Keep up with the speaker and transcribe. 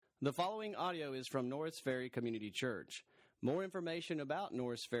The following audio is from Norris Ferry Community Church. More information about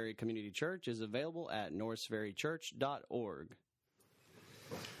Norris Ferry Community Church is available at norrisferrychurch.org.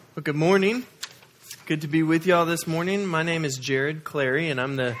 Well, good morning. It's good to be with y'all this morning. My name is Jared Clary, and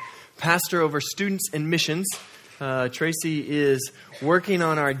I'm the pastor over students and missions. Tracy is working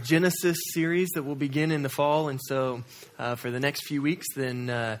on our Genesis series that will begin in the fall, and so for the next few weeks,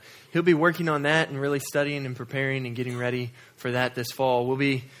 then he'll be working on that and really studying and preparing and getting ready for that this fall.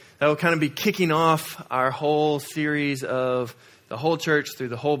 That will kind of be kicking off our whole series of the whole church through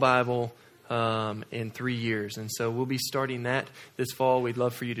the whole Bible in 3 years. And so we'll be starting that this fall. We'd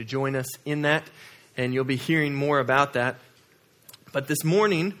love for you to join us in that, and you'll be hearing more about that. But this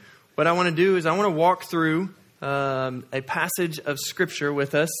morning, what I want to do is I want to walk through a passage of Scripture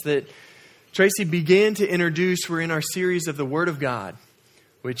with us that Tracy began to introduce. We're in our series of the Word of God,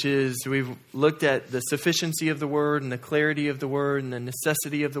 which is we've looked at the sufficiency of the Word and the clarity of the Word and the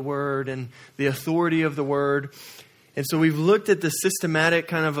necessity of the Word and the authority of the Word. And so we've looked at the systematic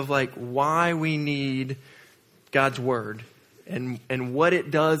kind of like why we need God's Word and what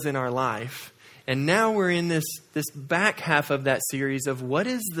it does in our life. And now we're in this back half of that series of what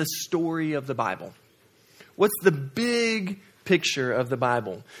is the story of the Bible? What's the big picture of the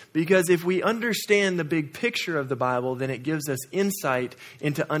Bible? Because if we understand the big picture of the Bible, then it gives us insight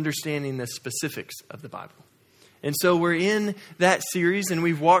into understanding the specifics of the Bible. And so we're in that series, and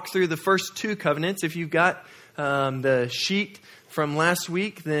we've walked through the first two covenants. If you've got the sheet from last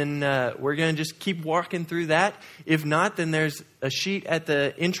week, then we're going to just keep walking through that. If not, then there's a sheet at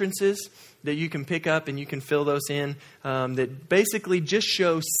the entrances that you can pick up and you can fill those in that basically just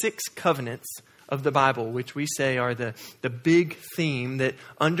show 6 covenants of the Bible, which we say are the big theme, that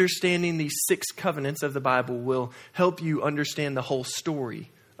understanding these 6 covenants of the Bible will help you understand the whole story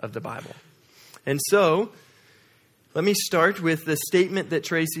of the Bible. And so, let me start with the statement that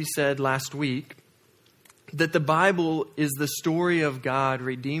Tracy said last week, that the Bible is the story of God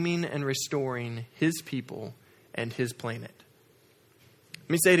redeeming and restoring His people and His planet. Let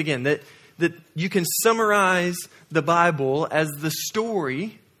me say it again, that you can summarize the Bible as the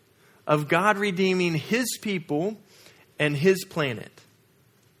story of God redeeming His people and His planet.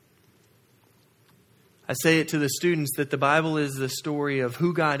 I say it to the students that the Bible is the story of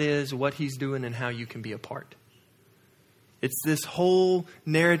who God is, what He's doing, and how you can be a part. It's this whole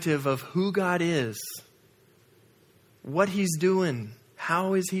narrative of who God is, what He's doing,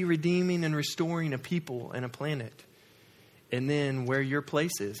 how is He redeeming and restoring a people and a planet, and then where your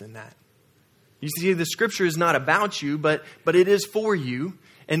place is in that. You see, the Scripture is not about you, but it is for you.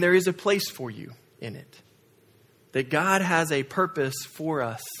 And there is a place for you in it. That God has a purpose for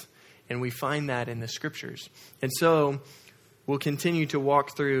us. And we find that in the Scriptures. And so we'll continue to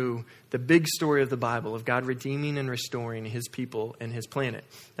walk through the big story of the Bible of God redeeming and restoring His people and His planet.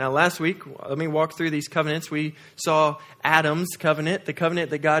 Now last week, let me walk through these covenants. We saw Adam's covenant, the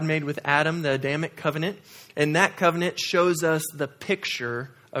covenant that God made with Adam, the Adamic covenant. And that covenant shows us the picture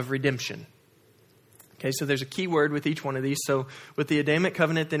of redemption. Okay, so there's a key word with each one of these. So with the Adamic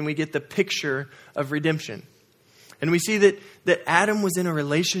covenant, then we get the picture of redemption. And we see that Adam was in a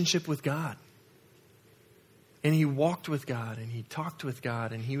relationship with God. And he walked with God, and he talked with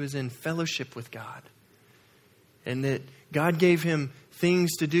God, and he was in fellowship with God. And that God gave him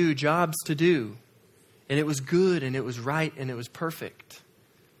things to do, jobs to do. And it was good, and it was right, and it was perfect.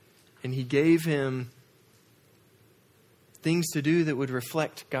 And He gave him things to do that would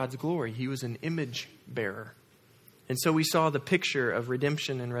reflect God's glory. He was an image bearer. And so we saw the picture of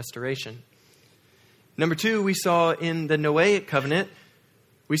redemption and restoration. Number 2, we saw in the Noahic covenant,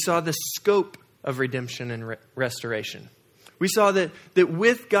 we saw the scope of redemption and restoration. We saw that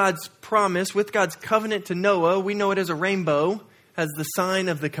with God's promise, with God's covenant to Noah, we know it as a rainbow, as the sign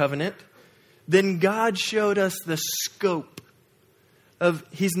of the covenant. Then God showed us the scope of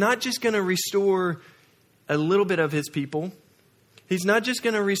He's not just going to restore a little bit of His people. He's not just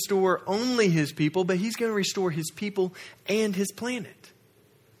going to restore only His people, but He's going to restore His people and His planet.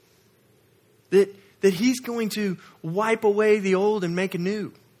 That He's going to wipe away the old and make a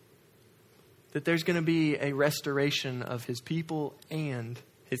new. That there's going to be a restoration of His people and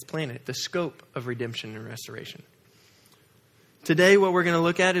His planet. The scope of redemption and restoration. Today what we're going to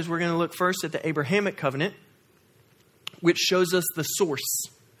look at is we're going to look first at the Abrahamic covenant, which shows us the source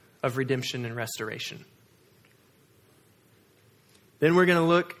of redemption and restoration. Then we're going to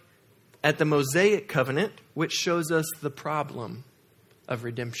look at the Mosaic covenant, which shows us the problem of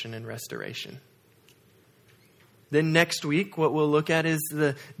redemption and restoration. Then next week, what we'll look at is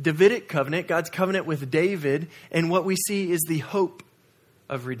the Davidic covenant, God's covenant with David, and what we see is the hope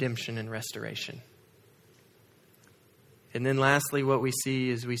of redemption and restoration. And then lastly, what we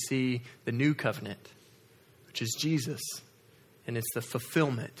see the new covenant, which is Jesus. And it's the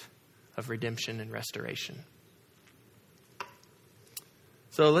fulfillment of redemption and restoration.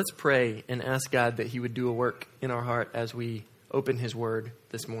 So let's pray and ask God that he would do a work in our heart as we open his word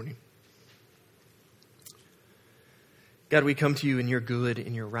this morning. God, we come to you and you're good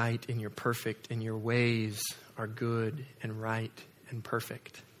and you're right and you're perfect and your ways are good and right and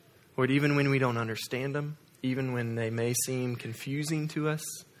perfect. Lord, even when we don't understand them, even when they may seem confusing to us,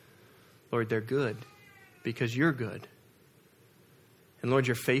 Lord, they're good because you're good. And Lord,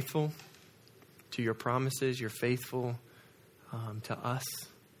 you're faithful to your promises. You're faithful to us,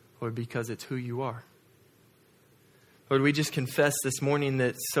 Lord, because it's who you are. Lord, we just confess this morning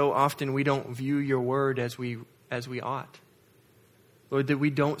that so often we don't view your word as we ought. Lord, that we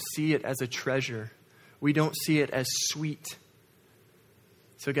don't see it as a treasure. We don't see it as sweet.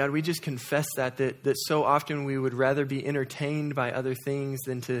 So God, we just confess that so often we would rather be entertained by other things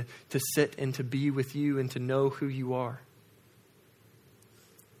than to sit and to be with you and to know who you are.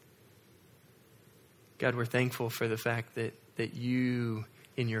 God, we're thankful for the fact that you,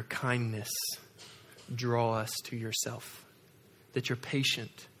 in your kindness, draw us to yourself. That you're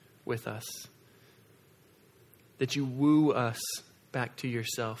patient with us. That you woo us back to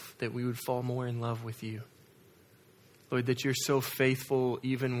yourself. That we would fall more in love with you. Lord, that you're so faithful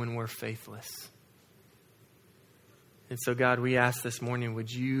even when we're faithless. And so, God, we ask this morning,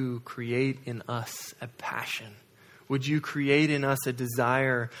 would you create in us a passion? Would you create in us a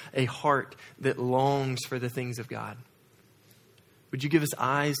desire, a heart that longs for the things of God? Would you give us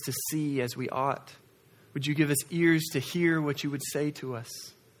eyes to see as we ought? Would you give us ears to hear what you would say to us?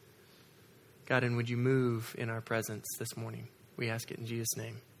 God, and would you move in our presence this morning? We ask it in Jesus'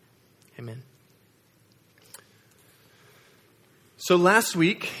 name. Amen. So last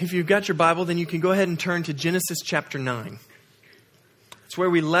week, if you've got your Bible, then you can go ahead and turn to Genesis chapter 9. It's where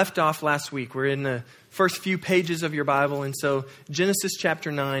we left off last week. We're in the first few pages of your Bible. And so Genesis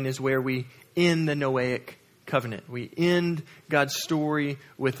chapter 9 is where we end the Noahic covenant. We end God's story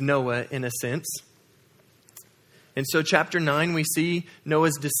with Noah in a sense. And so chapter 9, we see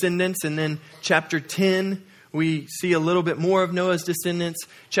Noah's descendants. And then chapter 10, we see a little bit more of Noah's descendants.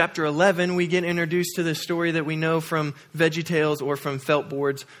 Chapter 11, we get introduced to the story that we know from VeggieTales or from felt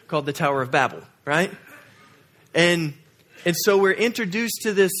boards called the Tower of Babel, right? And so we're introduced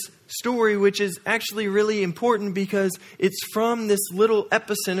to this story, which is actually really important because it's from this little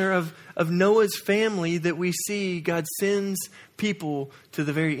epicenter of Noah's family that we see God sends people to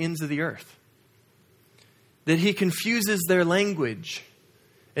the very ends of the earth. That he confuses their language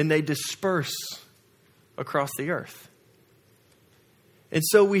and they disperse across the earth. And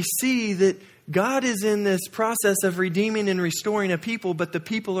so we see that God is in this process of redeeming and restoring a people, but the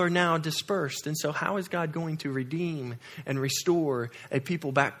people are now dispersed. And so how is God going to redeem and restore a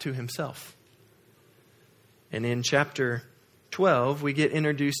people back to himself? And in chapter 12, we get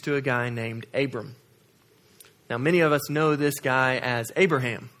introduced to a guy named Abram. Now, many of us know this guy as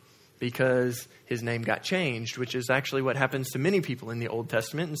Abraham because his name got changed, which is actually what happens to many people in the Old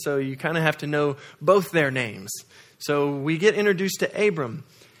Testament. And so you kind of have to know both their names. So we get introduced to Abram.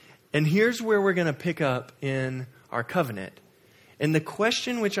 And here's where we're going to pick up in our covenant. And the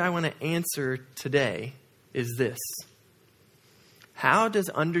question which I want to answer today is this. How does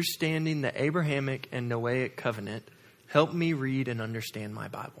understanding the Abrahamic and Noahic covenant help me read and understand my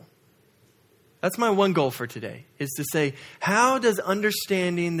Bible? That's my one goal for today, is to say, how does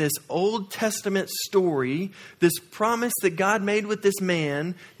understanding this Old Testament story, this promise that God made with this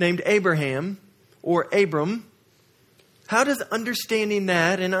man named Abraham or Abram, how does understanding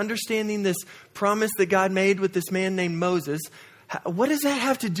that and understanding this promise that God made with this man named Moses, what does that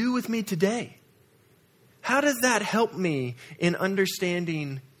have to do with me today? How does that help me in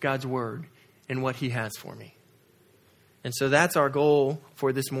understanding God's word and what he has for me? And so that's our goal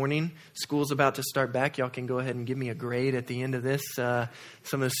for this morning. School's about to start back. Y'all can go ahead and give me a grade at the end of this. Some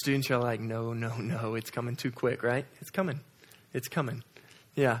of the students are like, no, it's coming too quick, right? It's coming.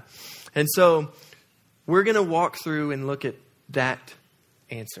 Yeah. And so we're going to walk through and look at that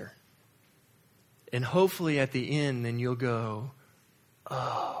answer. And hopefully at the end, then you'll go,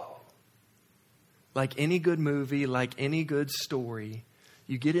 oh. Like any good movie, like any good story,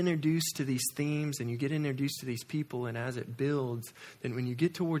 you get introduced to these themes and you get introduced to these people, and as it builds, then when you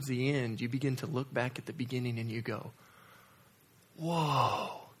get towards the end, you begin to look back at the beginning and you go, whoa,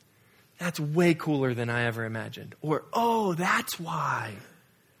 that's way cooler than I ever imagined. Or, oh, that's why.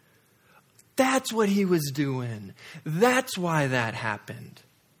 That's what he was doing. That's why that happened.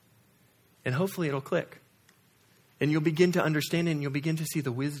 And hopefully it'll click. And you'll begin to understand it, and you'll begin to see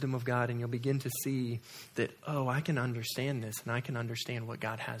the wisdom of God, and you'll begin to see that, oh, I can understand this, and I can understand what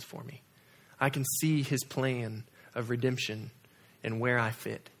God has for me. I can see his plan of redemption and where I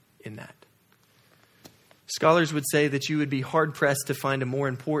fit in that. Scholars would say that you would be hard-pressed to find a more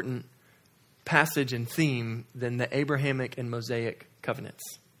important passage and theme than the Abrahamic and Mosaic covenants.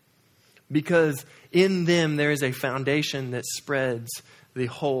 Because in them there is a foundation that spreads the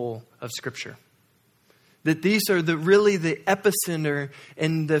whole of Scripture. That these are really the epicenter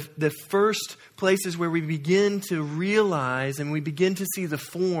and the first places where we begin to realize and we begin to see the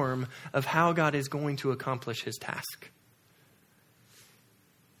form of how God is going to accomplish his task.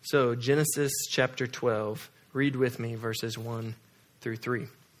 So Genesis chapter 12, read with me verses 1 through 3. It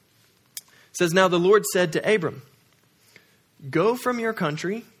says, "Now the Lord said to Abram, 'Go from your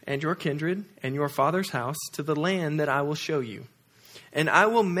country and your kindred and your father's house to the land that I will show you. And I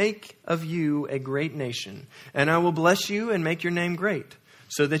will make of you a great nation, and I will bless you and make your name great,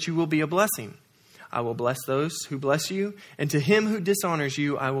 so that you will be a blessing. I will bless those who bless you, and to him who dishonors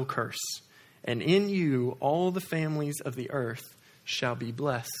you I will curse. And in you all the families of the earth shall be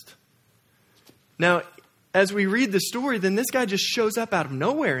blessed.'" Now, as we read the story, then this guy just shows up out of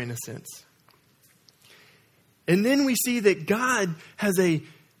nowhere in a sense. And then we see that God has a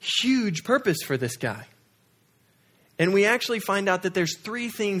huge purpose for this guy. And we actually find out that there's three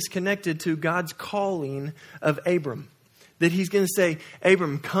things connected to God's calling of Abram. That he's going to say,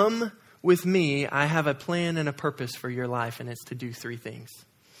 "Abram, come with me. I have a plan and a purpose for your life." And it's to do three things.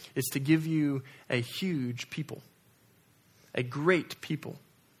 It's to give you a huge people. A great people.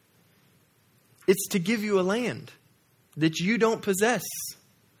 It's to give you a land that you don't possess.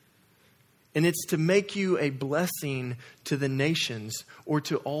 And it's to make you a blessing to the nations or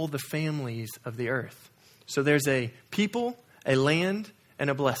to all the families of the earth. So there's a people, a land, and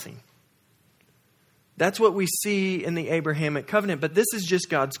a blessing. That's what we see in the Abrahamic covenant. But this is just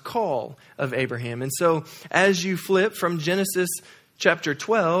God's call of Abraham. And so as you flip from Genesis chapter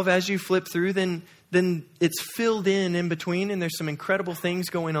 12, as you flip through, then it's filled in between. And there's some incredible things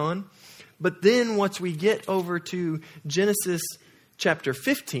going on. But then once we get over to Genesis chapter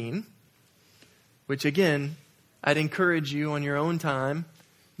 15, which again, I'd encourage you on your own time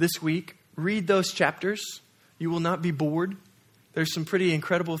this week, read those chapters. You will not be bored. There's some pretty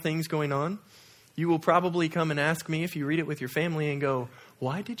incredible things going on. You will probably come and ask me if you read it with your family and go,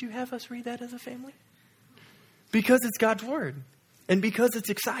 "Why did you have us read that as a family?" Because it's God's word. And because it's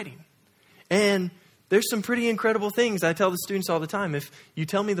exciting. And there's some pretty incredible things. I tell the students all the time, if you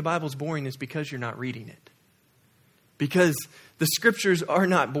tell me the Bible's boring, it's because you're not reading it. Because the scriptures are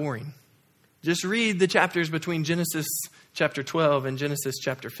not boring. Just read the chapters between Genesis chapter 12 and Genesis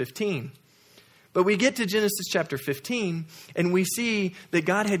chapter 15. But we get to Genesis chapter 15, and we see that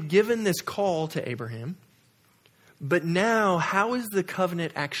God had given this call to Abraham. But now, how is the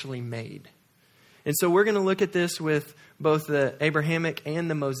covenant actually made? And so we're going to look at this with both the Abrahamic and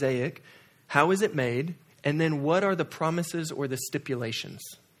the Mosaic. How is it made? And then what are the promises or the stipulations?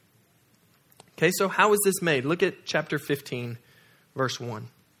 Okay, so how is this made? Look at chapter 15, verse 1.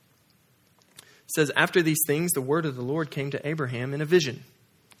 It says, "After these things, the word of the Lord came to Abraham in a vision.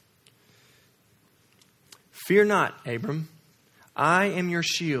 'Fear not, Abram, I am your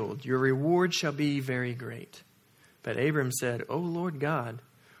shield. Your reward shall be very great.' But Abram said, 'O Lord God,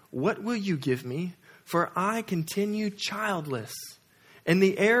 what will you give me? For I continue childless, and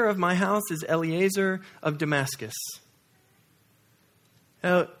the heir of my house is Eliezer of Damascus.'"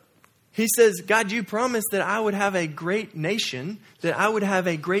 Now, he says, "God, you promised that I would have a great nation, that I would have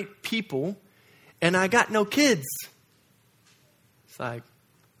a great people, and I got no kids." It's like,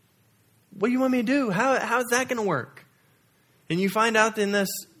 what do you want me to do? How's that going to work? And you find out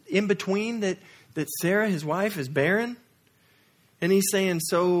in between that Sarah, his wife, is barren. And he's saying,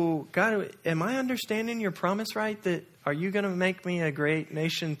 "So, God, am I understanding your promise right? That are you going to make me a great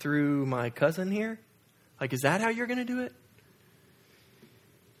nation through my cousin here? Like, is that how you're going to do it?"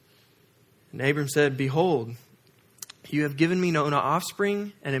 And Abram said, "Behold, you have given me no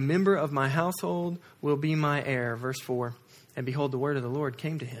offspring, and a member of my household will be my heir." Verse 4, "And behold, the word of the Lord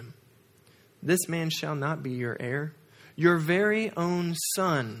came to him. 'This man shall not be your heir. Your very own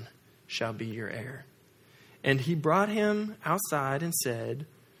son shall be your heir.' And he brought him outside and said,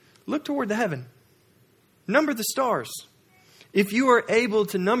 'Look toward the heaven. Number the stars. If you are able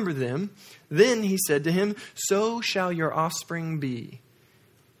to number them, then,' he said to him, 'so shall your offspring be.'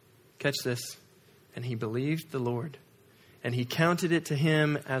 Catch this. And he believed the Lord, and he counted it to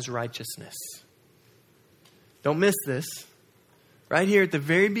him as righteousness." Don't miss this. Right here at the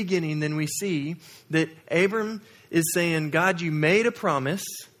very beginning, then we see that Abram is saying, "God, you made a promise,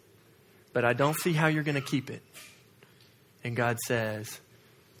 but I don't see how you're going to keep it." And God says,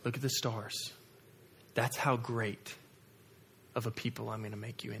 look at the stars. That's how great of a people I'm going to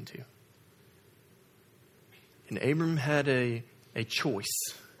make you into. And Abram had a choice.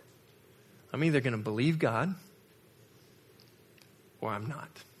 I'm either going to believe God or I'm not.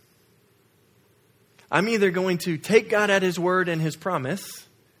 I'm either going to take God at his word and his promise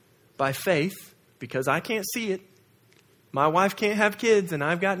by faith, because I can't see it. My wife can't have kids and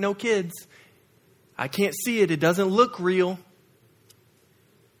I've got no kids. I can't see it. It doesn't look real.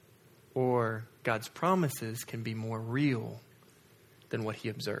 Or God's promises can be more real than what he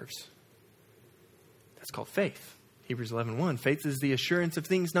observes. That's called faith. Hebrews 11:1. Faith is the assurance of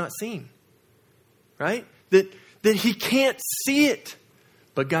things not seen. Right? That he can't see it,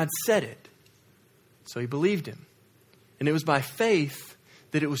 but God said it. So he believed him. And it was by faith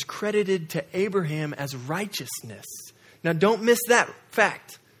that it was credited to Abraham as righteousness. Now don't miss that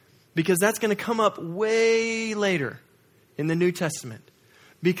fact, because that's going to come up way later in the New Testament.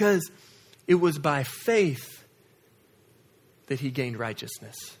 Because it was by faith that he gained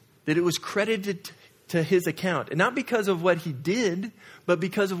righteousness. That it was credited to his account. And not because of what he did, but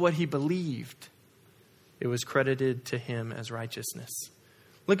because of what he believed. It was credited to him as righteousness.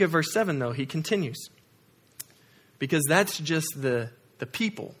 Look at verse 7 though. He continues. Because that's just the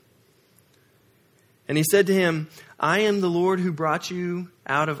people. And he said to him, I am the Lord who brought you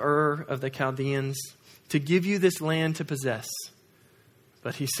out of Ur of the Chaldeans to give you this land to possess.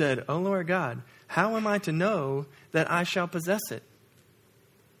 But he said, O Lord God, how am I to know that I shall possess it?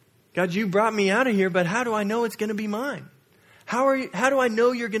 God, you brought me out of here, but how do I know it's going to be mine? How do I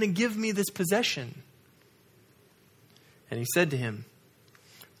know you're going to give me this possession? And he said to him,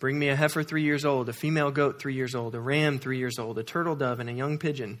 bring me a heifer 3 years old, a female goat 3 years old, a ram 3 years old, a turtle dove, and a young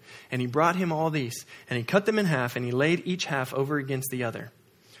pigeon. And he brought him all these, and he cut them in half, and he laid each half over against the other.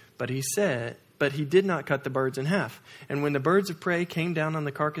 But he did not cut the birds in half. And when the birds of prey came down on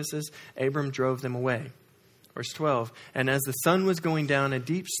the carcasses, Abram drove them away. Verse 12, and as the sun was going down, a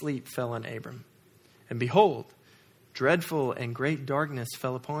deep sleep fell on Abram. And behold, dreadful and great darkness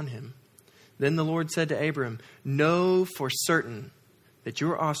fell upon him. Then the Lord said to Abram, know for certain that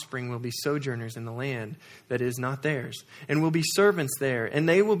your offspring will be sojourners in the land that is not theirs, and will be servants there, and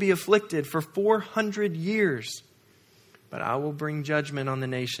they will be afflicted for 400 years. But I will bring judgment on the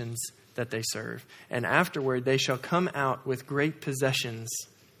nations that they serve, and afterward they shall come out with great possessions.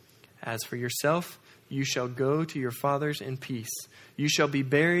 As for yourself, you shall go to your fathers in peace. You shall be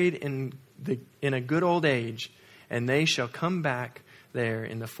buried in a good old age, and they shall come back there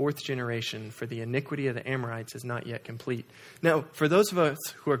in the 4th generation, for the iniquity of the Amorites is not yet complete. Now, for those of us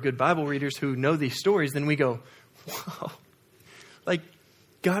who are good Bible readers who know these stories, then we go, wow, like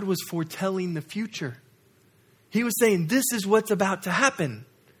God was foretelling the future. He was saying, this is what's about to happen.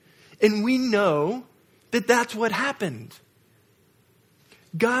 And we know that that's what happened.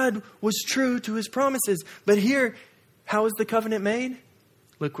 God was true to his promises. But here, how is the covenant made?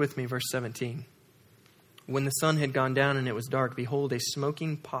 Look with me, verse 17. When the sun had gone down and it was dark, behold, a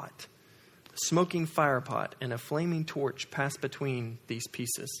smoking fire pot, and a flaming torch passed between these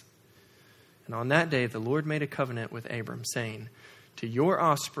pieces. And on that day, the Lord made a covenant with Abram, saying, to your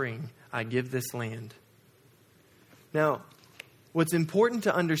offspring, I give this land. Now, what's important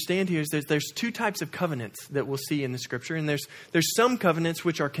to understand here is there's 2 types of covenants that we'll see in the scripture. And there's some covenants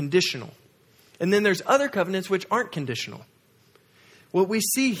which are conditional. And then there's other covenants which aren't conditional. What we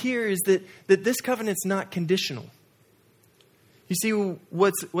see here is that this covenant's not conditional. You see,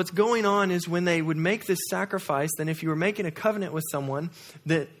 what's going on is when they would make this sacrifice, then if you were making a covenant with someone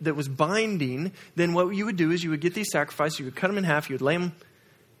that was binding, then what you would do is you would get these sacrifices, you would cut them in half, you would lay them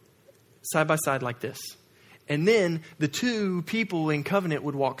side by side like this. And then the 2 people in covenant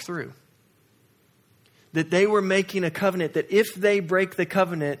would walk through. That they were making a covenant that if they break the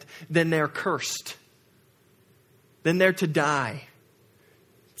covenant, then they're cursed. Then they're to die.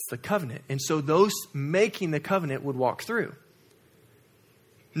 It's the covenant. And so those making the covenant would walk through.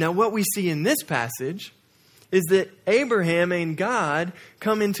 Now what we see in this passage is that Abraham and God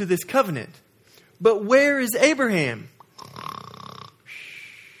come into this covenant. But where is Abraham?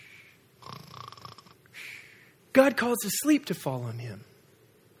 God causes sleep to fall on him.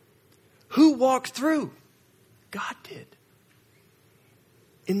 Who walked through? God did.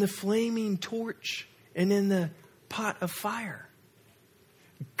 In the flaming torch and in the pot of fire.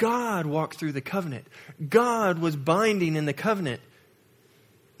 God walked through the covenant. God was binding in the covenant.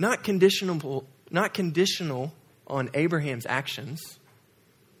 Not conditional on Abraham's actions,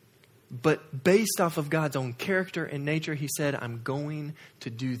 but based off of God's own character and nature, he said, I'm going to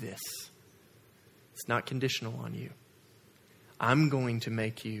do this. It's not conditional on you. I'm going to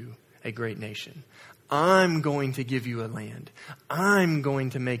make you a great nation. I'm going to give you a land. I'm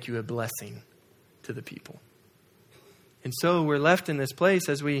going to make you a blessing to the people. And so we're left in this place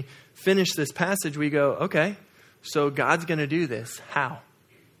as we finish this passage. We go, okay, so God's going to do this. How?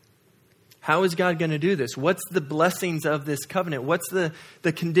 How is God going to do this? What's the blessings of this covenant? What's the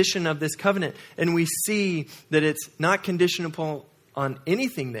condition of this covenant? And we see that it's not conditional on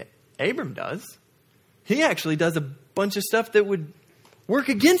anything that Abram does. He actually does a bunch of stuff that would work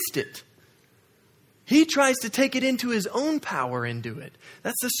against it. He tries to take it into his own power and do it.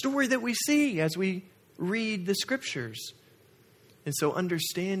 That's the story that we see as we read the scriptures. And so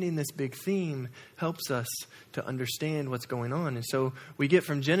understanding this big theme helps us to understand what's going on. And so we get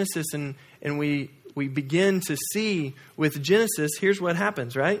from Genesis and we begin to see with Genesis, here's what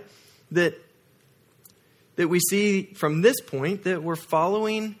happens, right? That we see from this point that we're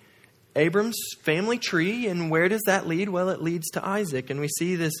following Abram's family tree. And where does that lead? Well, it leads to Isaac. And we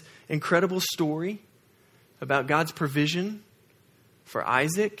see this incredible story about God's provision for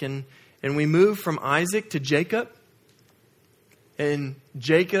Isaac. And we move from Isaac to Jacob. And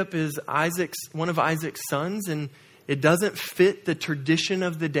Jacob is one of Isaac's sons. And it doesn't fit the tradition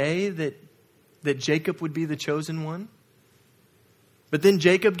of the day that Jacob would be the chosen one. But then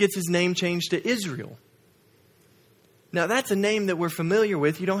Jacob gets his name changed to Israel. Now, that's a name that we're familiar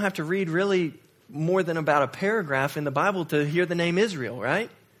with. You don't have to read really more than about a paragraph in the Bible to hear the name Israel, right?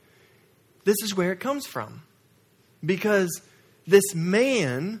 This is where it comes from. Because this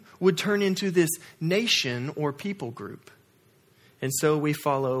man would turn into this nation or people group. And so we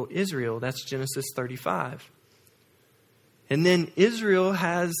follow Israel. That's Genesis 35. And then Israel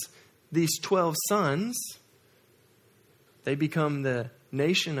has these 12 sons. They become the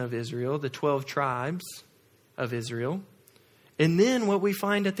nation of Israel, the 12 tribes of Israel. And then what we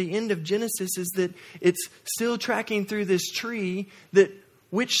find at the end of Genesis is that it's still tracking through this tree that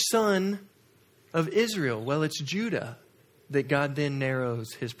which son of Israel? Well, it's Judah that God then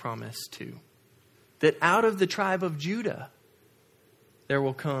narrows his promise to. That out of the tribe of Judah, there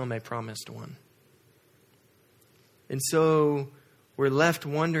will come a promised one. And so we're left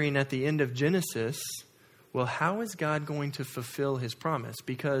wondering at the end of Genesis, well, how is God going to fulfill his promise?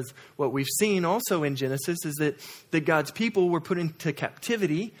 Because what we've seen also in Genesis is that God's people were put into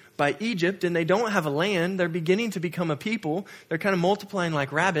captivity by Egypt and they don't have a land. They're beginning to become a people. They're kind of multiplying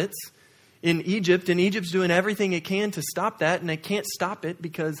like rabbits in Egypt. And Egypt's doing everything it can to stop that. And they can't stop it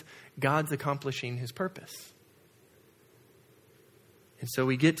because God's accomplishing his purpose. And so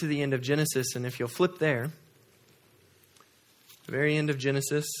we get to the end of Genesis. And if you'll flip there, the very end of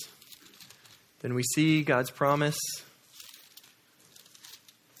Genesis, then we see God's promise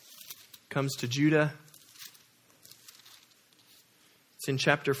comes to Judah. It's in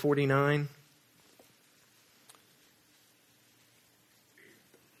chapter 49.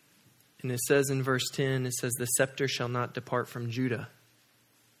 And it says in verse 10, it says, "The scepter shall not depart from Judah,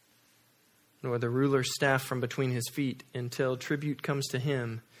 nor the ruler's staff from between his feet, until tribute comes to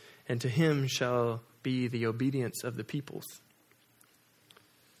him, and to him shall be the obedience of the peoples."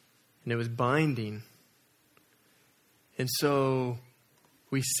 And it was binding. And so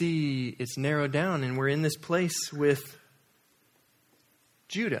we see it's narrowed down and we're in this place with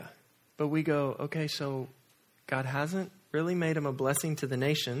Judah. But we go, okay, so God hasn't really made him a blessing to the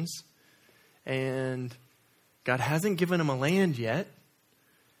nations. And God hasn't given him a land yet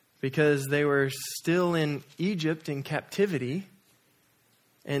because they were still in Egypt in captivity.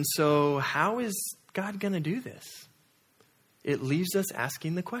 And so how is God going to do this? It leaves us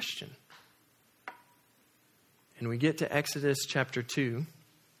asking the question. And we get to Exodus chapter 2.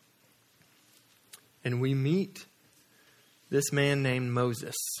 And we meet this man named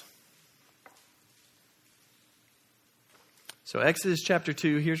Moses. So Exodus chapter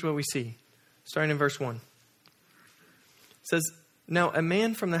 2, here's what we see. Starting in verse 1. It says, "Now a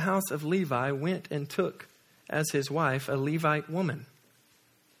man from the house of Levi went and took as his wife a Levite woman."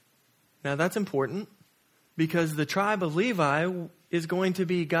 Now that's important. Because the tribe of Levi is going to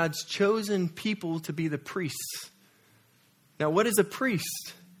be God's chosen people to be the priests. Now, what is a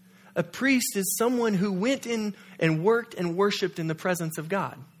priest? A priest is someone who went in and worked and worshiped in the presence of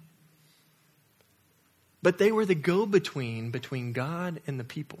God. But they were the go-between between God and the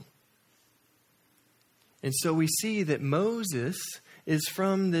people. And so we see that Moses is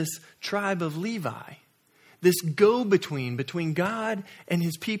from this tribe of Levi. This go-between between God and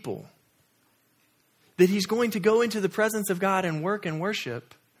his people. That he's going to go into the presence of God and work and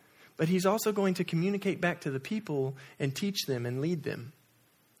worship, but he's also going to communicate back to the people and teach them and lead them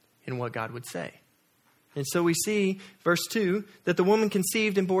in what God would say. And so we see, verse 2, that the woman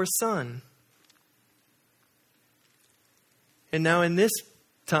conceived and bore a son. And now in this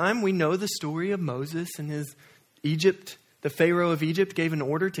time, we know the story of Moses and his Egypt. The Pharaoh of Egypt gave an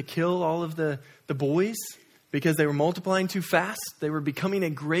order to kill all of the boys because they were multiplying too fast. They were becoming a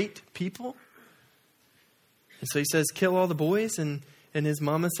great people. And so he says, kill all the boys. And his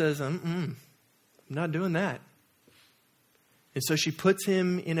mama says, I'm not doing that. And so she puts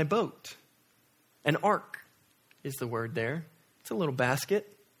him in a boat. An ark is the word there. It's a little basket.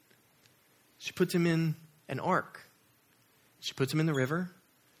 She puts him in an ark. She puts him in the river.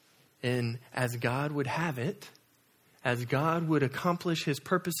 And as God would have it, as God would accomplish his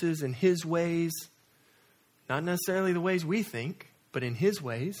purposes in his ways, not necessarily the ways we think, but in his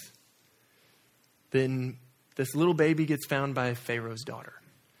ways, then this little baby gets found by Pharaoh's daughter,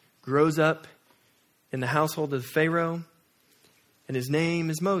 grows up in the household of Pharaoh, and his name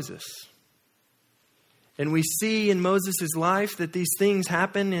is Moses. And we see in Moses' life that these things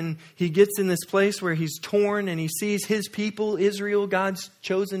happen, and he gets in this place where he's torn, and he sees his people, Israel, God's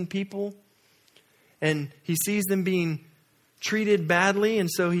chosen people, and he sees them being treated badly,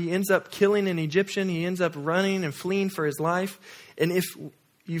 and so he ends up killing an Egyptian. He ends up running and fleeing for his life. And if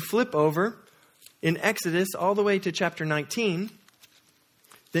you flip over in Exodus all the way to chapter 19,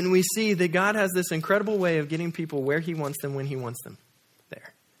 then we see that God has this incredible way of getting people where he wants them when he wants them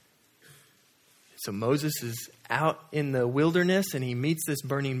there. So Moses is out in the wilderness and he meets this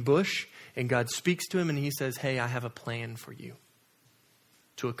burning bush, and God speaks to him and he says, hey, I have a plan for you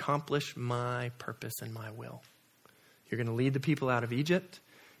to accomplish my purpose and my will. You're going to lead the people out of Egypt.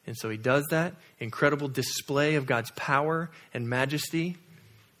 And so he does that. Incredible display of God's power and majesty.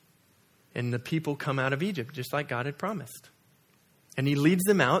 And the people come out of Egypt just like God had promised. And he leads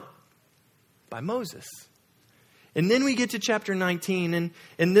them out by Moses. And then we get to chapter 19.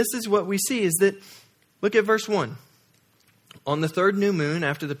 And this is what we see is that, look at verse 1. On the third new moon,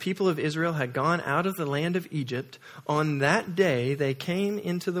 after the people of Israel had gone out of the land of Egypt, on that day they came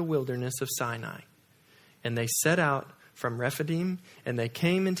into the wilderness of Sinai. And they set out from Rephidim, and they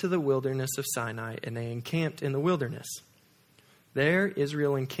came into the wilderness of Sinai, and they encamped in the wilderness. There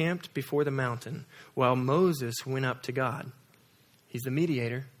Israel encamped before the mountain, while Moses went up to God. He's the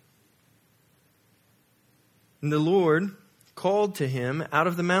mediator. And the Lord called to him out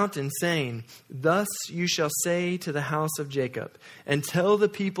of the mountain, saying, thus you shall say to the house of Jacob, and tell the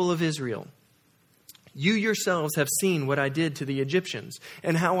people of Israel, you yourselves have seen what I did to the Egyptians,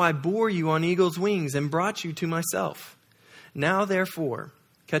 and how I bore you on eagle's wings and brought you to myself. Now, therefore,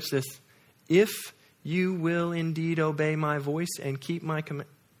 catch this, if you will indeed obey my voice and keep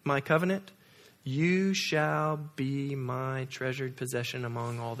my covenant, you shall be my treasured possession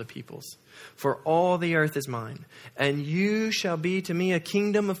among all the peoples. For all the earth is mine, and you shall be to me a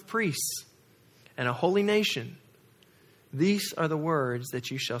kingdom of priests and a holy nation. These are the words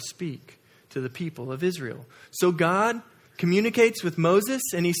that you shall speak to the people of Israel. So God communicates with Moses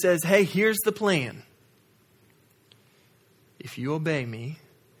and he says, hey, here's the plan. If you obey me,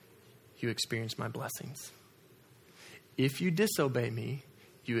 you experience my blessings. If you disobey me,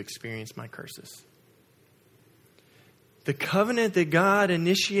 you experience my curses. The covenant that God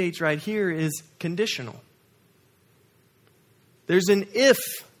initiates right here is conditional. There's an if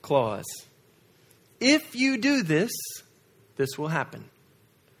clause. If you do this, this will happen.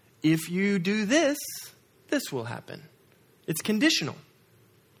 If you do this, this will happen. It's conditional.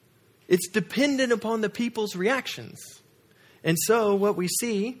 It's dependent upon the people's reactions. And so what we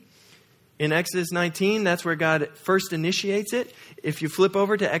see in Exodus 19, that's where God first initiates it. If you flip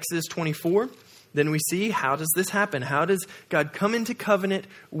over to Exodus 24, then we see, how does this happen? How does God come into covenant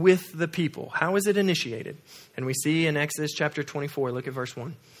with the people? How is it initiated? And we see in Exodus chapter 24, look at verse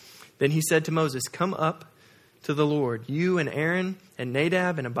 1. Then he said to Moses, come up to the Lord, you and Aaron and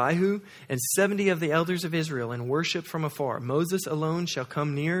Nadab and Abihu and 70 of the elders of Israel, and worship from afar. Moses alone shall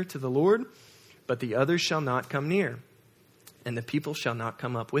come near to the Lord, but the others shall not come near, and the people shall not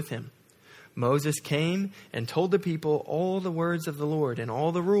come up with him. Moses came and told the people all the words of the Lord and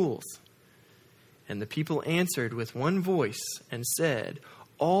all the rules. And the people answered with one voice and said,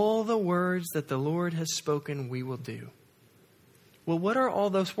 all the words that the Lord has spoken we will do. Well, what are all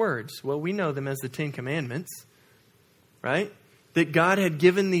those words? Well, we know them as the 10 Commandments, right? That God had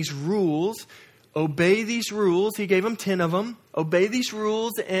given these rules. Obey these rules. He gave them 10 of them. Obey these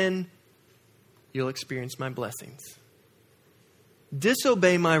rules and you'll experience my blessings.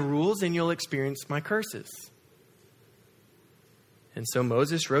 Disobey my rules and you'll experience my curses. And so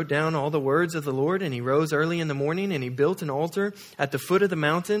Moses wrote down all the words of the Lord, and he rose early in the morning and he built an altar at the foot of the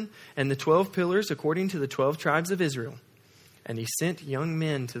mountain and the 12 pillars according to the 12 tribes of Israel. And he sent young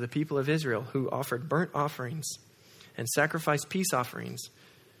men to the people of Israel who offered burnt offerings and sacrificed peace offerings.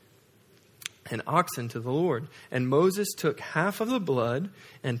 and oxen to the Lord. And Moses took half of the blood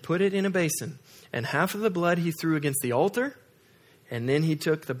and put it in a basin, and half of the blood he threw against the altar. And then he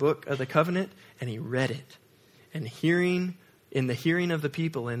took the book of the covenant and he read it, and in the hearing of the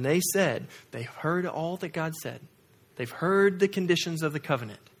people. And they said, they heard all that God said. They've heard the conditions of the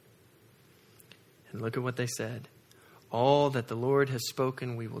covenant. And look at what they said. All that the Lord has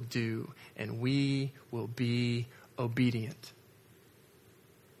spoken we will do, and we will be obedient.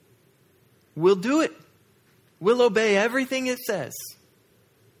 We'll do it. We'll obey everything it says.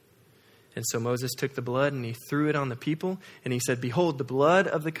 And so Moses took the blood and he threw it on the people. And he said, behold, the blood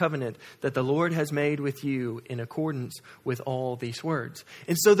of the covenant that the Lord has made with you in accordance with all these words.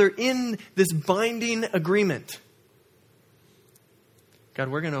 And so they're in this binding agreement. God,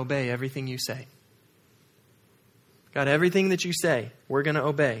 we're going to obey everything you say. God, everything that you say, we're going to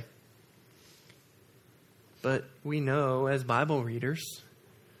obey. But we know as Bible readers,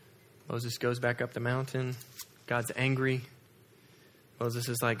 Moses goes back up the mountain. God's angry. Moses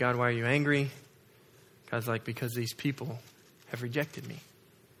is like, God, why are you angry? God's like, because these people have rejected me.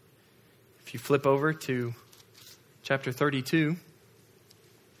 If you flip over to chapter 32,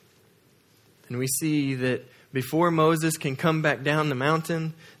 then we see that before Moses can come back down the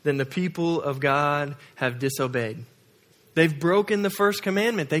mountain, then the people of God have disobeyed. They've broken the first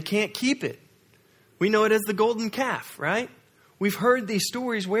commandment. They can't keep it. We know it as the golden calf, right? We've heard these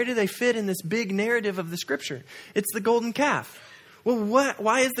stories. Where do they fit in this big narrative of the scripture? It's the golden calf. Well,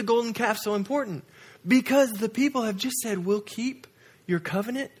 why is the golden calf so important? Because the people have just said, we'll keep your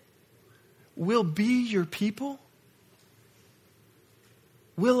covenant. We'll be your people.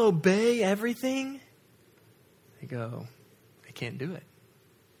 We'll obey everything. They go, they can't do it.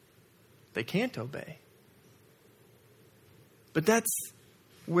 They can't obey. But that's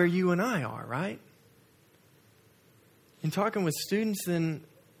where you and I are, right? In talking with students, then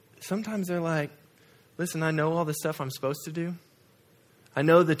sometimes they're like, listen, I know all the stuff I'm supposed to do. I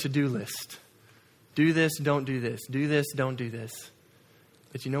know the to-do list. Do this, don't do this. Do this, don't do this.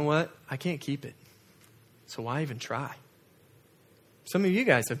 But you know what? I can't keep it. So why even try? Some of you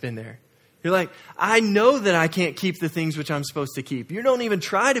guys have been there. You're like, I know that I can't keep the things which I'm supposed to keep. You don't even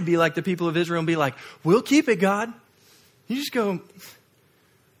try to be like the people of Israel and be like, we'll keep it, God. You just go,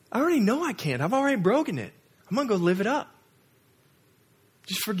 I already know I can't. I've already broken it. I'm going to go live it up.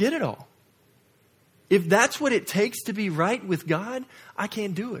 Just forget it all. If that's what it takes to be right with God, I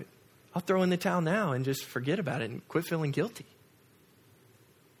can't do it. I'll throw in the towel now and just forget about it and quit feeling guilty.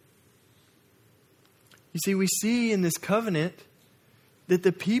 You see, we see in this covenant that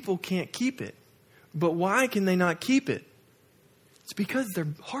the people can't keep it. But why can they not keep it? It's because their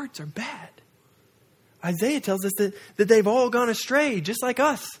hearts are bad. Isaiah tells us that they've all gone astray, just like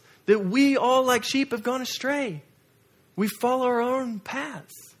us. That we all like sheep have gone astray. We follow our own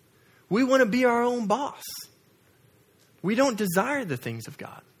paths. We want to be our own boss. We don't desire the things of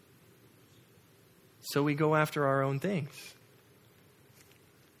God. So we go after our own things.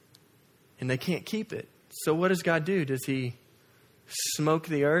 And they can't keep it. So what does God do? Does he smoke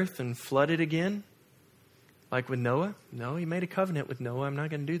the earth and flood it again? Like with Noah? No, he made a covenant with Noah. I'm not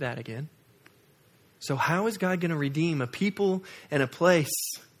going to do that again. So how is God going to redeem a people and a place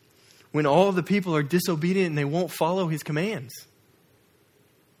when all the people are disobedient and they won't follow his commands?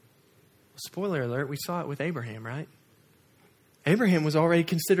 Spoiler alert, we saw it with Abraham, right? Abraham was already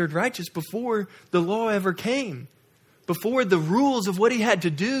considered righteous before the law ever came. Before the rules of what he had to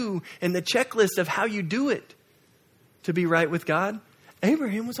do and the checklist of how you do it to be right with God,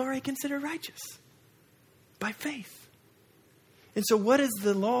 Abraham was already considered righteous by faith. And so what does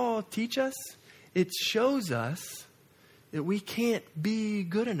the law teach us? It shows us that we can't be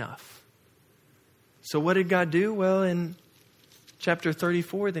good enough. So what did God do? Well, in chapter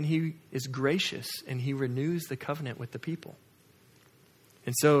 34, then he is gracious and he renews the covenant with the people.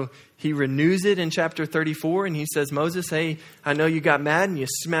 And so he renews it in chapter 34 and he says, Moses, hey, I know you got mad and you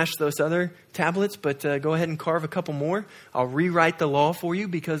smashed those other tablets, but go ahead and carve a couple more. I'll rewrite the law for you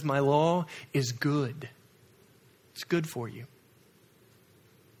because my law is good. It's good for you.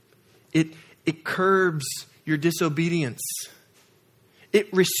 It curbs your disobedience.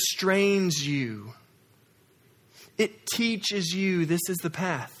 It restrains you. It teaches you this is the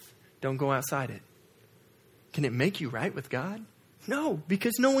path. Don't go outside it. Can it make you right with God? No,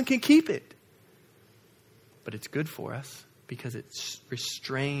 because no one can keep it. But it's good for us because it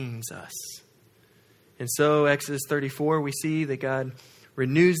restrains us. And so Exodus 34, we see that God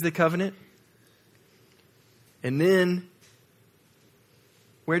renews the covenant. And then,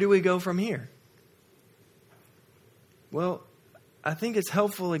 where do we go from here? Well, I think it's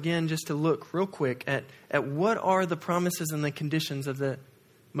helpful again just to look real quick at what are the promises and the conditions of the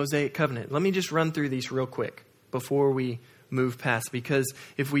Mosaic covenant. Let me just run through these real quick before we move past, because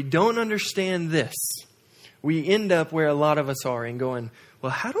if we don't understand this, we end up where a lot of us are and going,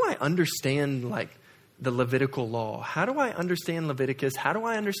 well, how do I understand like the Levitical law? How do I understand Leviticus? How do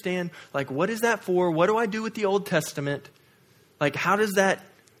I understand like what is that for? What do I do with the Old Testament? Like what does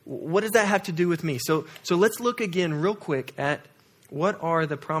that have to do with me? So let's look again real quick at what are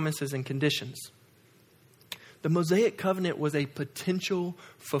the promises and conditions. The Mosaic covenant was a potential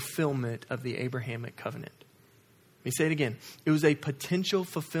fulfillment of the Abrahamic covenant. Let me say it again. It was a potential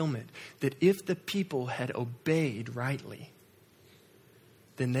fulfillment that if the people had obeyed rightly,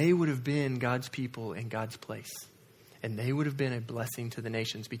 then they would have been God's people in God's place. And they would have been a blessing to the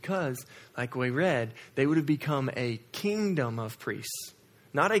nations because, like we read, they would have become a kingdom of priests.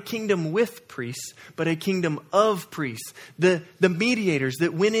 Not a kingdom with priests, but a kingdom of priests. The mediators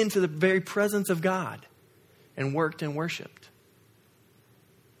that went into the very presence of God and worked and worshiped.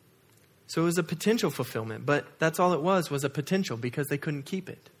 So it was a potential fulfillment, but that's all it was a potential because they couldn't keep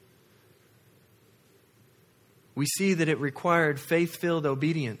it. We see that it required faith-filled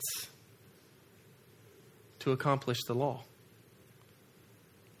obedience to accomplish the law.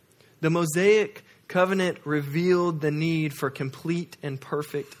 The Mosaic covenant revealed the need for complete and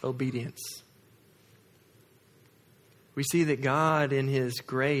perfect obedience. We see that God, in His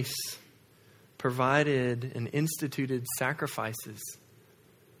grace, provided and instituted sacrifices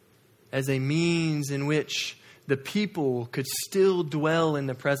as a means in which the people could still dwell in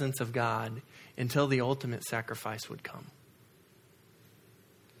the presence of God until the ultimate sacrifice would come.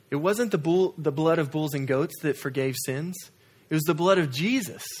 It wasn't the blood of bulls and goats that forgave sins. It was the blood of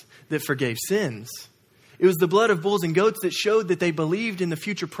Jesus that forgave sins. It was the blood of bulls and goats that showed that they believed in the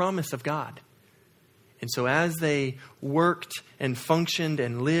future promise of God. And so as they worked and functioned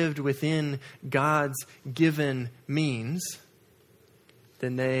and lived within God's given means,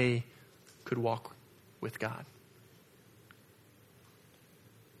 then they could walk with God.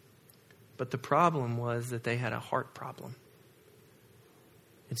 But the problem was that they had a heart problem.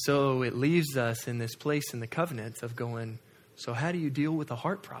 And so it leaves us in this place in the covenants of going, so how do you deal with a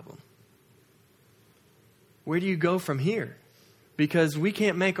heart problem? Where do you go from here? Because we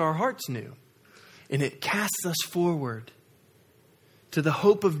can't make our hearts new. And it casts us forward to the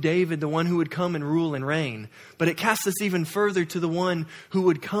hope of David, the one who would come and rule and reign. But it casts us even further to the one who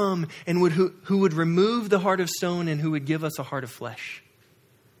would come and who would remove the heart of stone and who would give us a heart of flesh.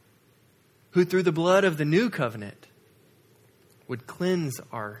 Who through the blood of the new covenant would cleanse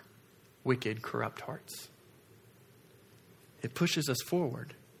our wicked, corrupt hearts. It pushes us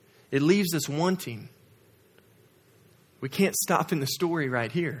forward. It leaves us wanting. We can't stop in the story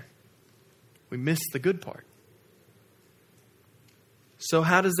right here. We miss the good part. So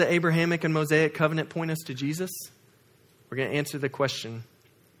how does the Abrahamic and Mosaic covenant point us to Jesus? We're going to answer the question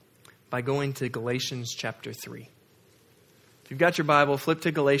by going to Galatians chapter 3. If you've got your Bible, flip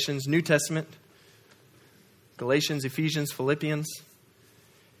to Galatians, New Testament. Galatians, Ephesians, Philippians.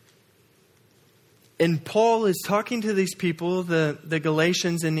 And Paul is talking to these people, the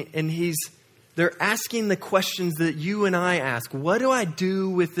Galatians, and they're asking the questions that you and I ask. What do I do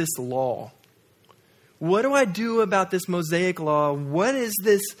with this law? What do I do about this Mosaic law? What is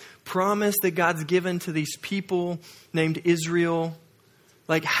this promise that God's given to these people named Israel?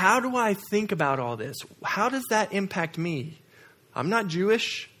 Like, how do I think about all this? How does that impact me? I'm not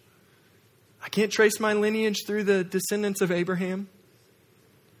Jewish. I can't trace my lineage through the descendants of Abraham.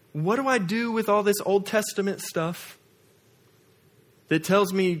 What do I do with all this Old Testament stuff that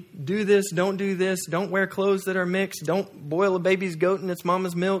tells me do this, don't do this, don't wear clothes that are mixed, don't boil a baby's goat in its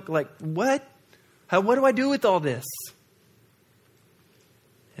mama's milk? Like, what? What do I do with all this?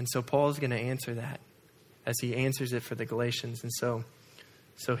 And so Paul is going to answer that as he answers it for the Galatians. And so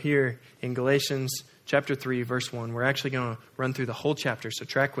here in Galatians chapter 3, verse 1, we're actually going to run through the whole chapter, so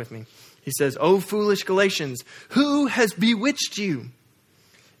track with me. He says, "O foolish Galatians, who has bewitched you?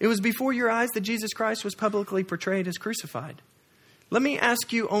 It was before your eyes that Jesus Christ was publicly portrayed as crucified. Let me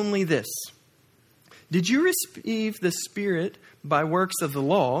ask you only this. Did you receive the Spirit by works of the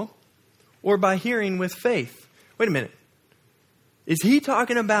law or by hearing with faith?" Wait a minute. Is he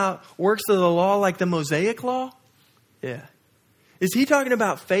talking about works of the law like the Mosaic law? Yeah. Is he talking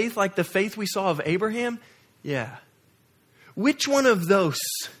about faith like the faith we saw of Abraham? Yeah. Which one of those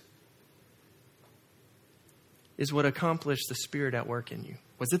is what accomplished the Spirit at work in you?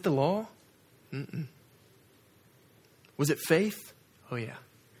 Was it the law? Mm-mm. Was it faith? Oh, yeah.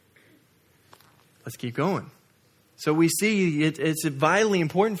 Let's keep going. So we see it's vitally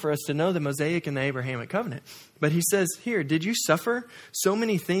important for us to know the Mosaic and the Abrahamic covenant. But he says here, did you suffer so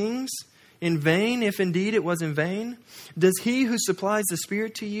many things in vain, if indeed it was in vain? Does he who supplies the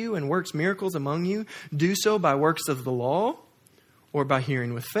Spirit to you and works miracles among you do so by works of the law or by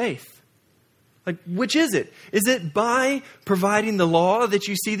hearing with faith? Like, which is it? Is it by providing the law that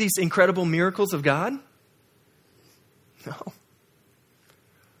you see these incredible miracles of God? No.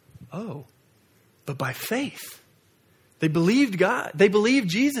 Oh, but by faith. They believed God. They believed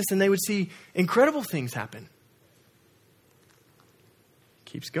Jesus, and they would see incredible things happen.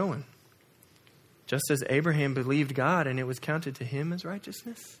 Keeps going. Just as Abraham believed God, and it was counted to him as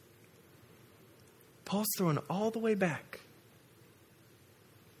righteousness. Paul's throwing all the way back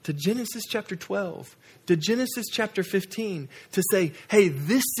to Genesis chapter 12, to Genesis chapter 15, to say, hey,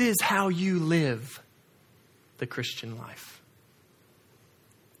 this is how you live the Christian life.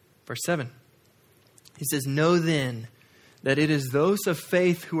 Verse 7, he says, know then that it is those of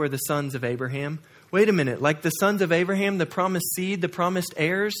faith who are the sons of Abraham. Wait a minute, like the sons of Abraham, the promised seed, the promised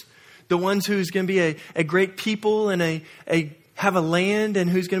heirs, the ones who's going to be a great people and have a land and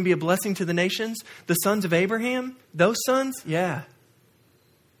who's going to be a blessing to the nations, the sons of Abraham, those sons, yeah.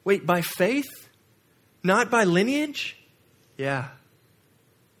 Wait, by faith? Not by lineage? Yeah.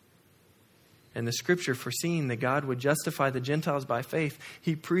 And the scripture, foreseeing that God would justify the Gentiles by faith,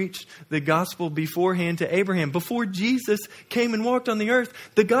 he preached the gospel beforehand to Abraham. Before Jesus came and walked on the earth,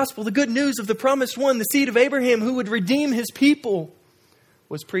 the gospel, the good news of the promised one, the seed of Abraham who would redeem his people,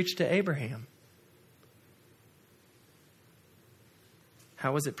 was preached to Abraham.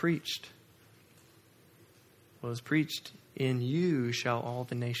 How was it preached? Well, it was preached, in you shall all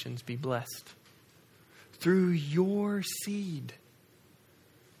the nations be blessed. Through your seed.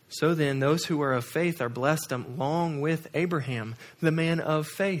 So then, those who are of faith are blessed along with Abraham, the man of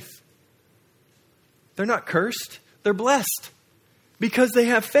faith. They're not cursed. They're blessed because they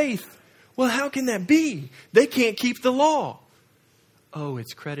have faith. Well, how can that be? They can't keep the law. Oh,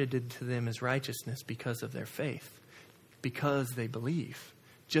 it's credited to them as righteousness because of their faith, because they believe.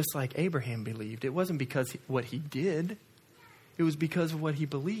 Just like Abraham believed. It wasn't because what he did. It was because of what he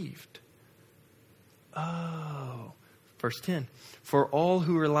believed. Oh. Verse 10. For all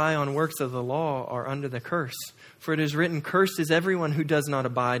who rely on works of the law are under the curse. For it is written, cursed is everyone who does not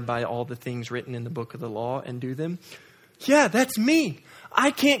abide by all the things written in the book of the law and do them. Yeah, that's me.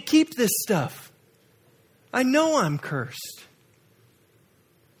 I can't keep this stuff. I know I'm cursed.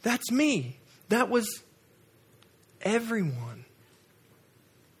 That's me. That was everyone.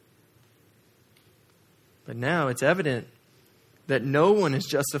 But now it's evident that no one is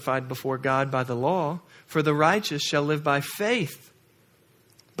justified before God by the law, for the righteous shall live by faith.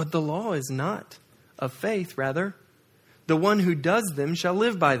 But the law is not of faith, rather. The one who does them shall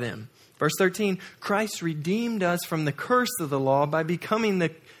live by them. Verse 13, Christ redeemed us from the curse of the law by becoming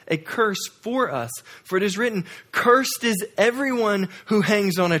a curse for us. For it is written, cursed is everyone who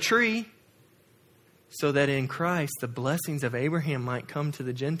hangs on a tree, so that in Christ the blessings of Abraham might come to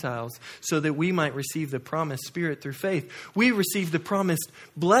the Gentiles, so that we might receive the promised Spirit through faith. We receive the promised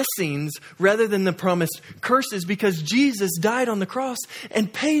blessings rather than the promised curses because Jesus died on the cross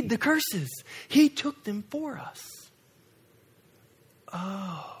and paid the curses. He took them for us.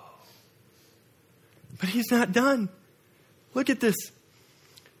 Oh. But he's not done. Look at this.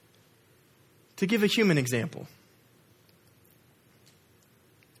 To give a human example.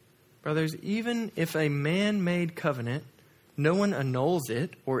 Brothers, even if a man-made covenant, no one annuls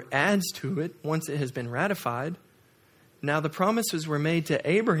it or adds to it once it has been ratified. Now the promises were made to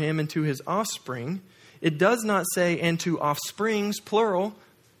Abraham and to his offspring. It does not say, and to offsprings, plural.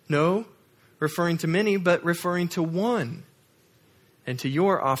 No, referring to many, but referring to one. And to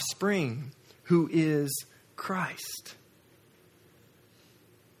your offspring, who is Christ.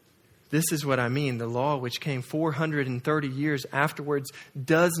 This is what I mean. The law, which came 430 years afterwards,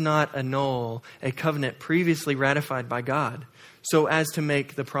 does not annul a covenant previously ratified by God, so as to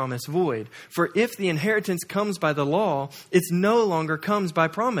make the promise void. For if the inheritance comes by the law, it no longer comes by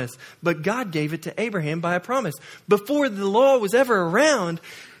promise. But God gave it to Abraham by a promise. Before the law was ever around,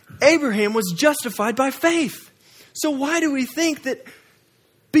 Abraham was justified by faith. So why do we think that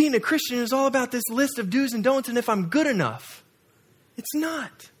being a Christian is all about this list of do's and don'ts and if I'm good enough? It's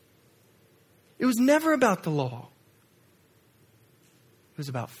not. It was never about the law. It was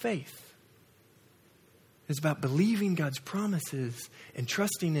about faith. It was about believing God's promises and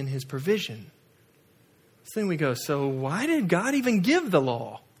trusting in his provision. So then we go, so why did God even give the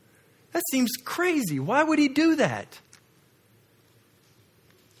law? That seems crazy. Why would he do that?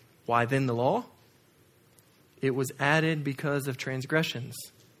 Why then the law? It was added because of transgressions.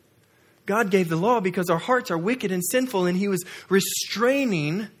 God gave the law because our hearts are wicked and sinful, and he was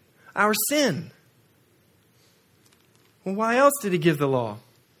restraining our sin. Well, why else did he give the law?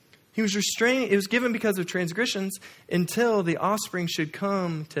 He was restrained. It was given because of transgressions until the offspring should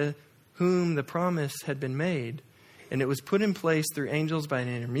come to whom the promise had been made. And it was put in place through angels by an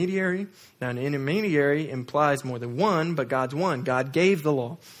intermediary. Now, an intermediary implies more than one, but God's one. God gave the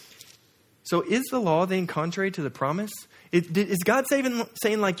law. So is the law then contrary to the promise? Is God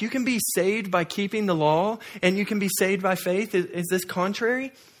saying like you can be saved by keeping the law and you can be saved by faith? Is this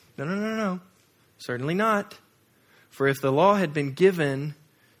contrary? No. Certainly not. For if the law had been given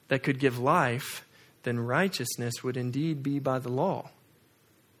that could give life, then righteousness would indeed be by the law.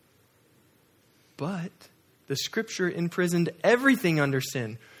 But the Scripture imprisoned everything under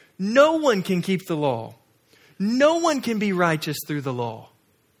sin. No one can keep the law. No one can be righteous through the law.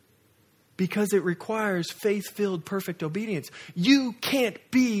 Because it requires faith-filled, perfect obedience. You can't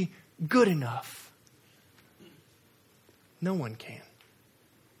be good enough. No one can.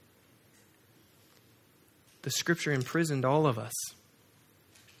 The Scripture imprisoned all of us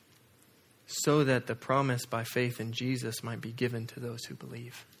so that the promise by faith in Jesus might be given to those who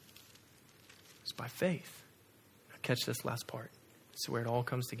believe. It's by faith. Now catch this last part. It's where it all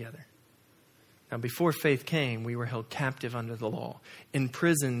comes together. Now, before faith came, we were held captive under the law,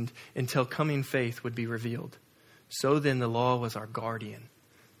 imprisoned until coming faith would be revealed. So then the law was our guardian.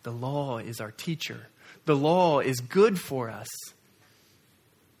 The law is our teacher. The law is good for us.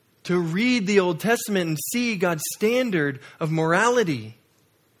 To read the Old Testament and see God's standard of morality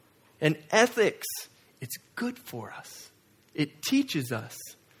and ethics, it's good for us. It teaches us.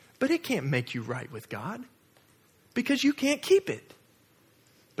 But it can't make you right with God because you can't keep it.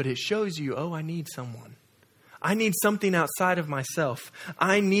 But it shows you, I need someone. I need something outside of myself.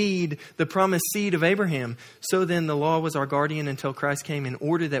 I need the promised seed of Abraham. So then the law was our guardian until Christ came in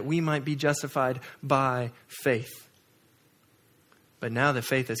order that we might be justified by faith. But now that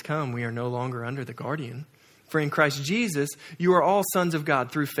faith has come, we are no longer under the guardian. For in Christ Jesus, you are all sons of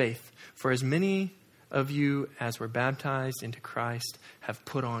God through faith. For as many of you as were baptized into Christ have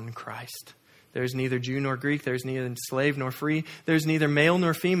put on Christ. There's neither Jew nor Greek. There's neither slave nor free. There's neither male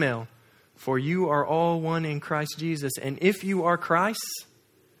nor female. For you are all one in Christ Jesus. And if you are Christ's,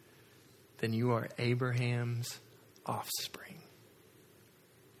 then you are Abraham's offspring.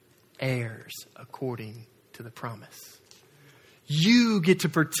 Heirs according to the promise. You get to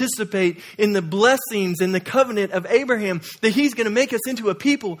participate in the blessings and the covenant of Abraham that he's going to make us into a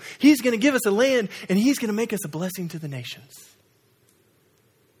people. He's going to give us a land and he's going to make us a blessing to the nations.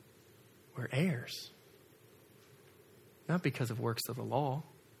 We're heirs. Not because of works of the law.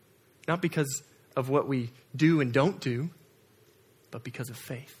 Not because of what we do and don't do. But because of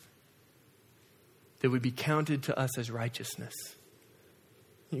faith. That would be counted to us as righteousness.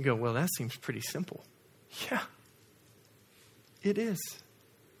 You go, well, that seems pretty simple. Yeah. It is.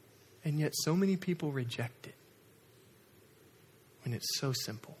 And yet so many people reject it. When it's so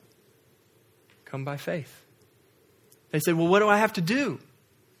simple. Come by faith. They say, well, what do I have to do?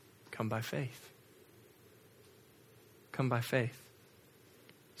 Come by faith. Come by faith.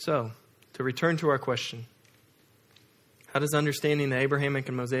 So, to return to our question, how does understanding the Abrahamic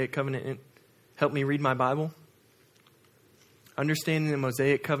and Mosaic covenant help me read my Bible? Understanding the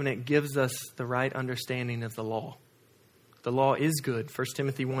Mosaic covenant gives us the right understanding of the law. The law is good, 1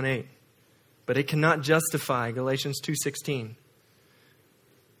 Timothy 1:8, but it cannot justify, Galatians 2:16.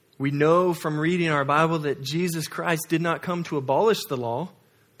 We know from reading our Bible that Jesus Christ did not come to abolish the law,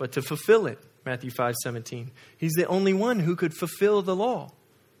 but to fulfill it. Matthew 5:17. He's the only one who could fulfill the law.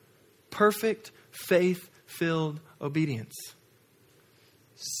 Perfect, faith-filled obedience.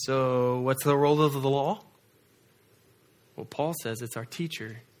 So what's the role of the law? Well, Paul says it's our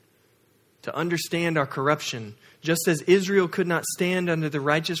teacher. To understand our corruption. Just as Israel could not stand under the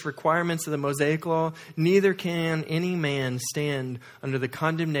righteous requirements of the Mosaic law, neither can any man stand under the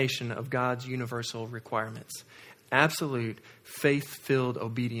condemnation of God's universal requirements. Absolute faith-filled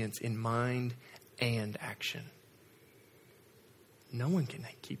obedience in mind and action. No one can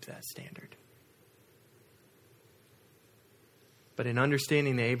keep that standard. But in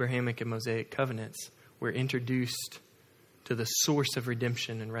understanding the Abrahamic and Mosaic covenants, we're introduced to the source of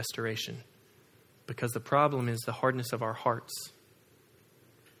redemption and restoration. Because the problem is the hardness of our hearts.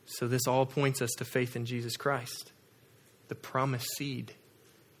 So this all points us to faith in Jesus Christ, the promised seed,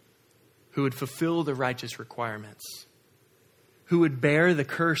 who would fulfill the righteous requirements, who would bear the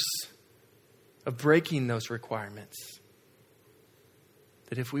curse of breaking those requirements.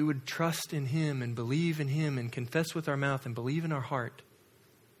 That if we would trust in Him and believe in Him and confess with our mouth and believe in our heart,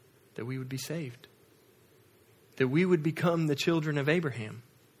 that we would be saved. That we would become the children of Abraham.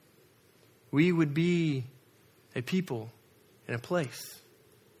 We would be a people in a place.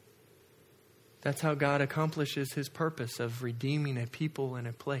 That's how God accomplishes his purpose of redeeming a people and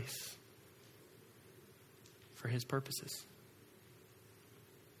a place for his purposes.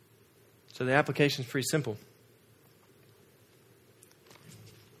 So the application is pretty simple.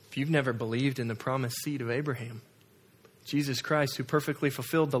 If you've never believed in the promised seed of Abraham, Jesus Christ, who perfectly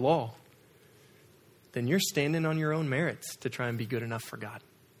fulfilled the law, then you're standing on your own merits to try and be good enough for God.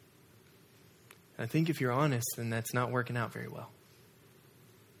 And I think if you're honest, then that's not working out very well.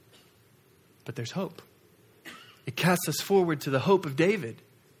 But there's hope. It casts us forward to the hope of David.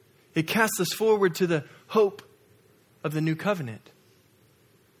 It casts us forward to the hope of the new covenant,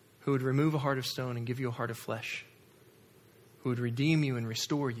 who would remove a heart of stone and give you a heart of flesh, who would redeem you and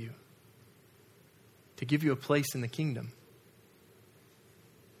restore you, to give you a place in the kingdom.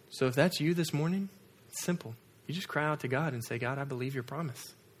 So if that's you this morning, it's simple. You just cry out to God and say, God, I believe your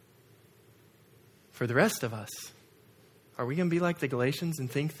promise. For the rest of us, are we going to be like the Galatians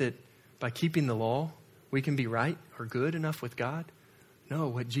and think that by keeping the law, we can be right or good enough with God? No,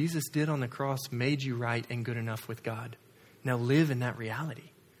 what Jesus did on the cross made you right and good enough with God. Now live in that reality.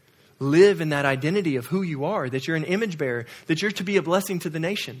 Live in that identity of who you are, that you're an image bearer, that you're to be a blessing to the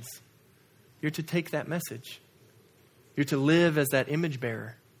nations. You're to take that message. You're to live as that image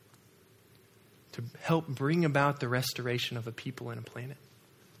bearer to help bring about the restoration of a people and a planet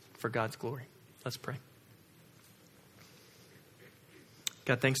for God's glory. Let's pray.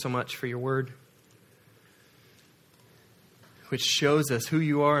 God, thanks so much for your word, which shows us who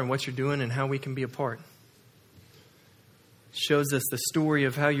you are and what you're doing and how we can be a part. Shows us the story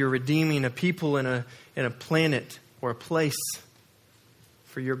of how you're redeeming a people and a planet or a place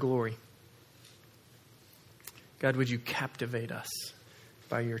for your glory. God, would you captivate us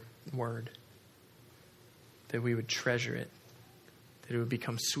by your word, that we would treasure it, that it would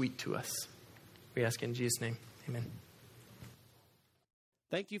become sweet to us. We ask in Jesus' name, amen.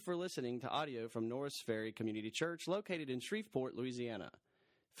 Thank you for listening to audio from Norris Ferry Community Church, located in Shreveport, Louisiana.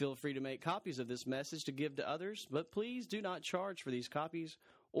 Feel free to make copies of this message to give to others, but please do not charge for these copies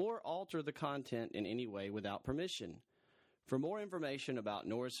or alter the content in any way without permission. For more information about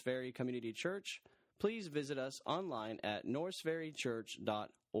Norris Ferry Community Church, please visit us online at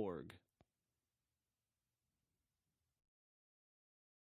norrisferrychurch.org.